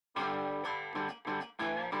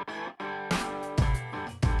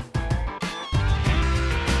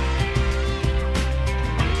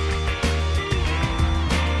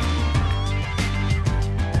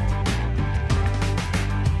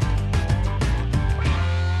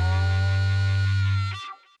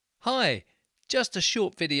Hi, just a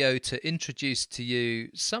short video to introduce to you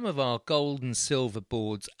some of our gold and silver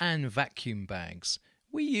boards and vacuum bags.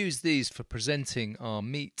 We use these for presenting our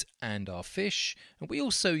meat and our fish, and we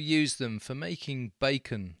also use them for making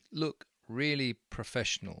bacon look really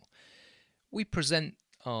professional. We present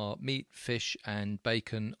our meat, fish and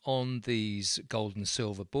bacon on these gold and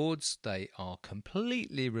silver boards. They are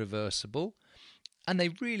completely reversible and they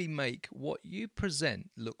really make what you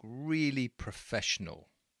present look really professional.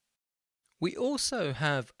 We also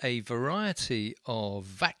have a variety of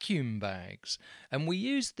vacuum bags, and we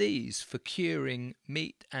use these for curing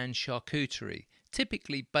meat and charcuterie.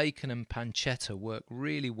 Typically bacon and pancetta work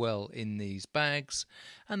really well in these bags,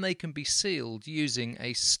 and they can be sealed using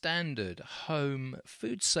a standard home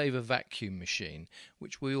food saver vacuum machine,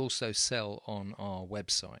 which we also sell on our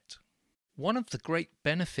website. One of the great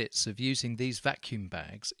benefits of using these vacuum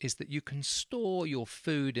bags is that you can store your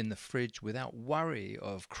food in the fridge without worry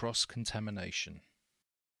of cross-contamination.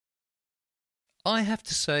 I have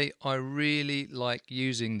to say I really like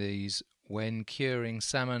using these when curing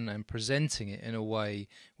salmon and presenting it in a way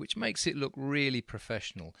which makes it look really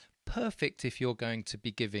professional. Perfect if you're going to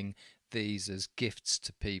be giving these as gifts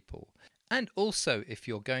to people, and also if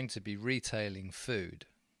you're going to be retailing food.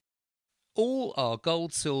 All our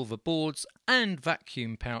gold, silver boards and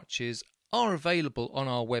vacuum pouches are available on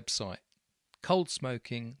our website,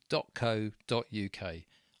 coldsmoking.co.uk.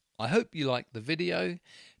 I hope you liked the video.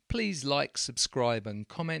 Please like, subscribe and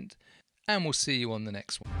comment, and we'll see you on the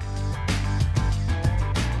next one.